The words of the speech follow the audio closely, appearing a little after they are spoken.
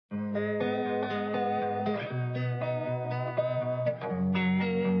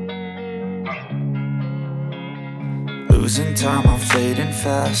losing time, I'm fading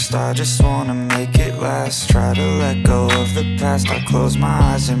fast. I just wanna make it last. Try to let go of the past. I close my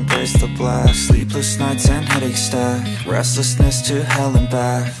eyes, embrace the blast. Sleepless nights and headaches stack. Restlessness to hell and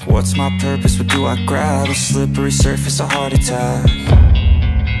back. What's my purpose? What do I grab? A slippery surface, a heart attack.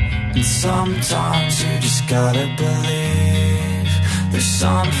 And sometimes you just gotta believe there's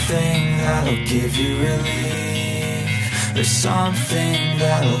something that'll give you relief. There's something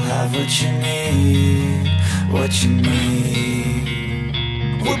that'll have what you need, what you need.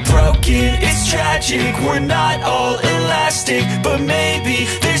 We're broken, it's tragic, we're not all elastic, but maybe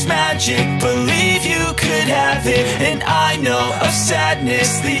there's magic. Believe you could have it, and I know of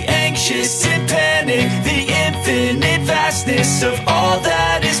sadness, the anxious and panic, the infinite vastness of all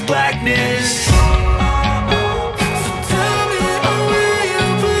that is blackness.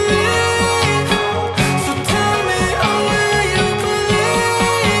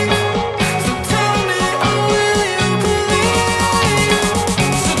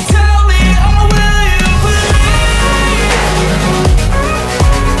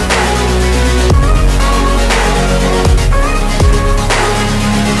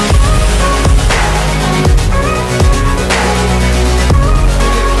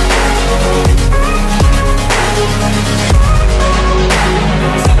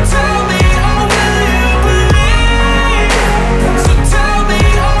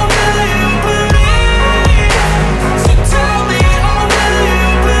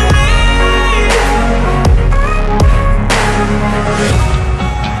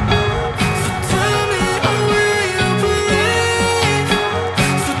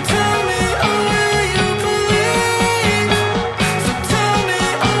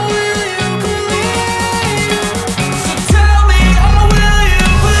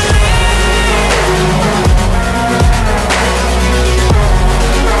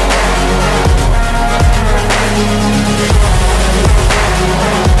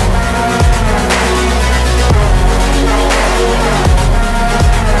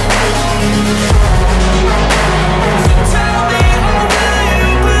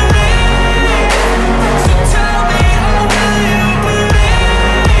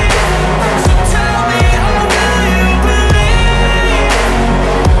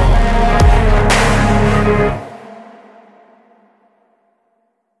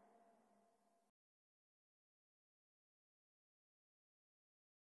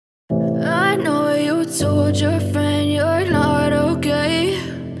 I know you told your friend you're not okay,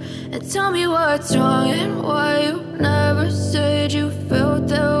 and tell me what's wrong and why you never said you felt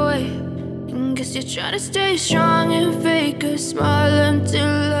that way. And guess you're trying to stay strong and fake a smile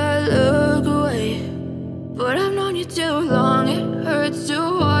until I look away. But I've known you too long, it hurts to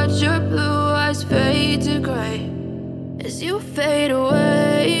watch your blue eyes fade to gray as you fade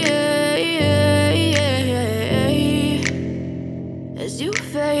away, as you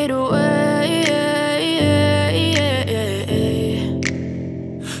fade away.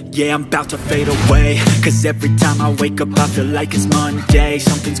 Yeah, I'm about to fade away, cause every time I wake up I feel like it's Monday.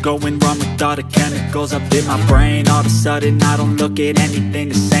 Something's going wrong with all the chemicals up in my brain. All of a sudden I don't look at anything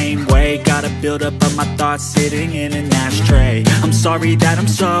the same way. Got a buildup of my thoughts sitting in an ashtray. I'm sorry that I'm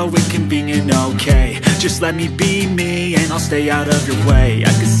so inconvenient, okay. Just let me be me and I'll stay out of your way.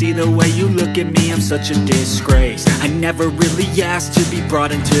 I can see the way you look at me, I'm such a disgrace. I never really asked to be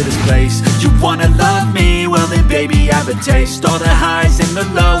brought into this place. You wanna love me? Well then baby I have a taste. All the highs and the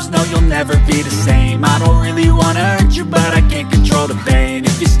lows, no you'll never be the same. I don't really wanna hurt you but I can't control the pain.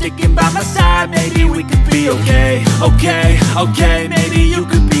 If you're sticking by my side maybe we could be okay. Okay, maybe you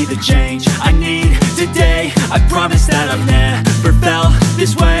could be the change I need today. I promise that I've never felt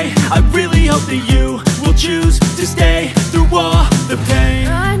this way. I really hope that you will choose to stay through all the pain.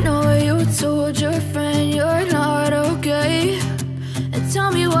 I know you told your friend you're not okay, and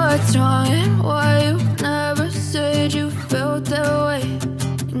tell me what's wrong and why you never said you felt that way.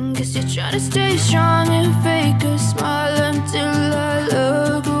 And guess you're trying to stay strong and fake a smile until I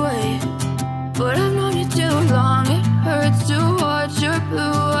look away. But I've known you too long, it hurts to watch your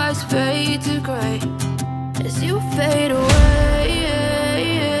blue eyes fade to gray as you fade away,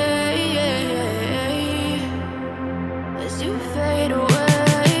 as you fade away,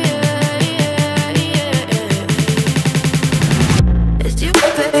 as you fade away. As you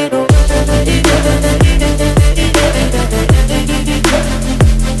fade away.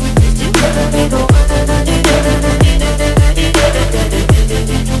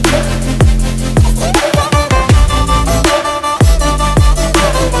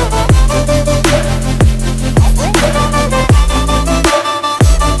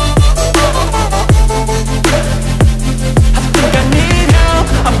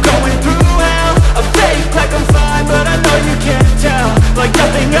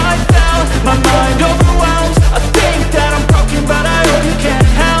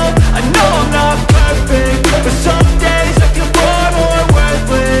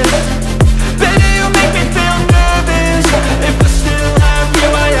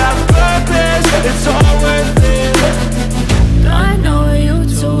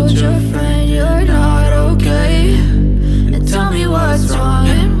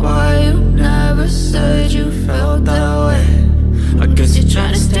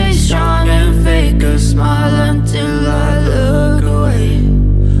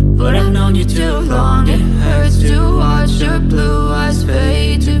 But I've known you too long. It hurts to watch your blue eyes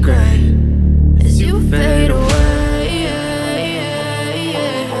fade to gray as you fade away,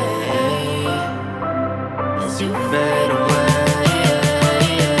 as you fade away,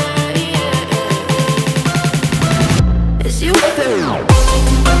 as you fade away.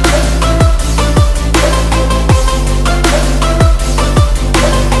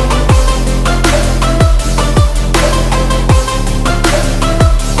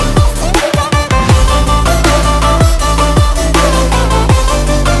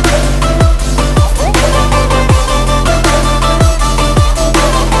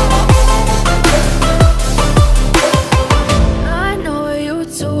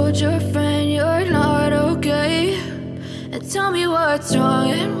 Tell me what's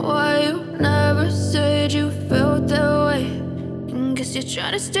wrong and why you never said you felt that way. And guess you're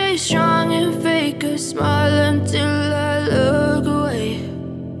trying to stay strong and fake a smile until I look away.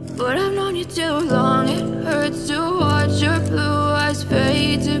 But I've known you too long, it hurts to